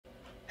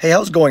Hey,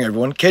 how's it going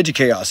everyone? KG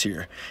Chaos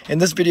here. In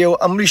this video,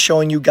 I'm going to be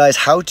showing you guys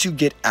how to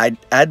get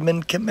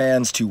admin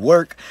commands to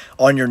work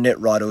on your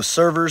Nitrado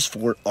servers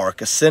for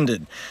Ark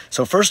Ascended.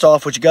 So first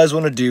off, what you guys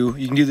want to do,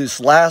 you can do this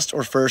last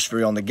or first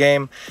video on the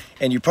game,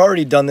 and you've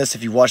already done this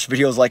if you watched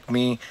videos like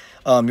me.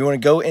 You want to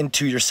go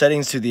into your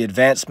settings to the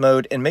advanced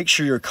mode and make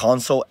sure your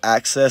console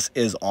access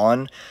is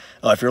on.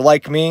 If you're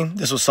like me,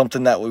 this was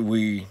something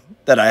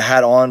that I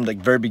had on like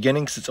very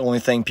beginning because it's the only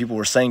thing people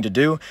were saying to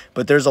do,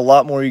 but there's a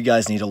lot more you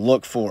guys need to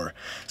look for.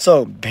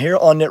 So here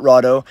on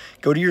Nitrado,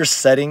 go to your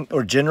setting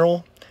or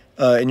general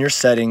in your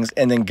settings,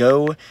 and then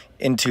go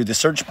into the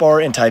search bar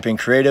and type in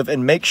creative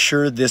and make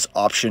sure this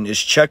option is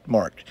check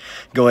marked.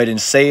 Go ahead and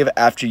save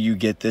after you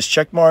get this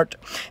check marked.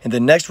 And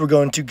then next we're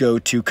going to go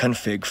to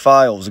config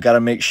files. We got to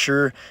make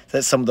sure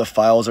that some of the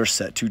files are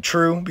set to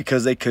true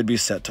because they could be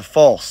set to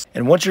false.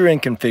 And once you're in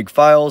config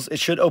files, it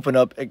should open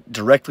up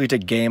directly to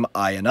game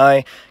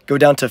INI. Go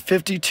down to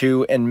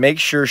 52 and make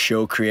sure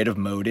show creative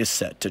mode is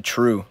set to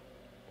true.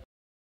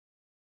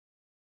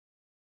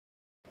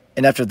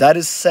 And after that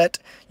is set,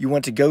 you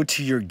want to go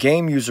to your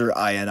game user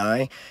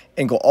INI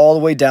and go all the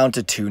way down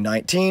to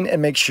 219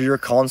 and make sure your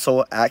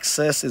console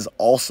access is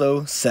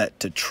also set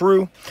to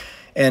true.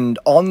 And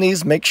on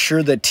these, make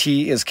sure the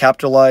T is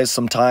capitalized.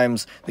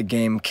 Sometimes the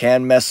game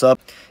can mess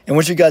up. And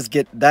once you guys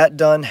get that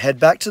done, head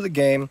back to the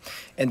game,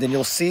 and then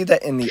you'll see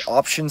that in the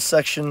options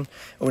section,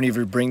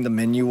 whenever you bring the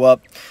menu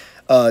up,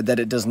 that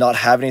it does not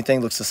have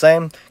anything, looks the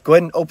same. Go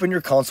ahead and open your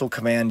console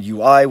command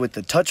UI with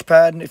the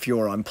touchpad if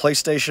you're on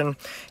PlayStation,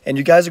 and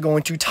you guys are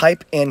going to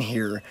type in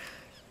here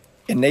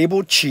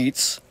enable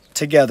cheats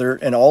together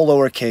in all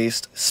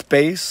lowercase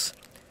space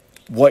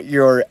what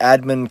your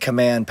admin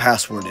command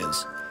password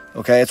is.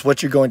 Okay, it's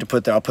what you're going to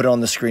put there. I'll put it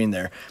on the screen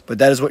there, but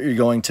that is what you're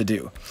going to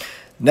do.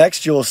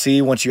 Next, you'll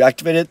see once you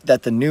activate it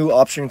that the new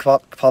option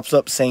pops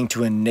up saying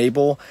to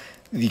enable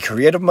the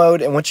creative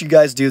mode, and once you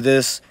guys do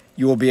this,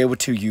 you will be able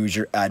to use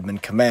your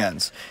admin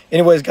commands.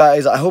 Anyways,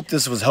 guys, I hope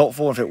this was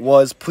helpful. If it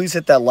was, please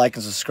hit that like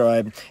and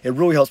subscribe. It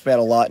really helps me out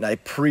a lot, and I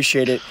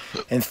appreciate it.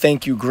 And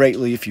thank you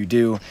greatly if you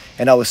do.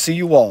 And I will see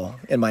you all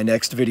in my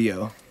next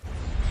video.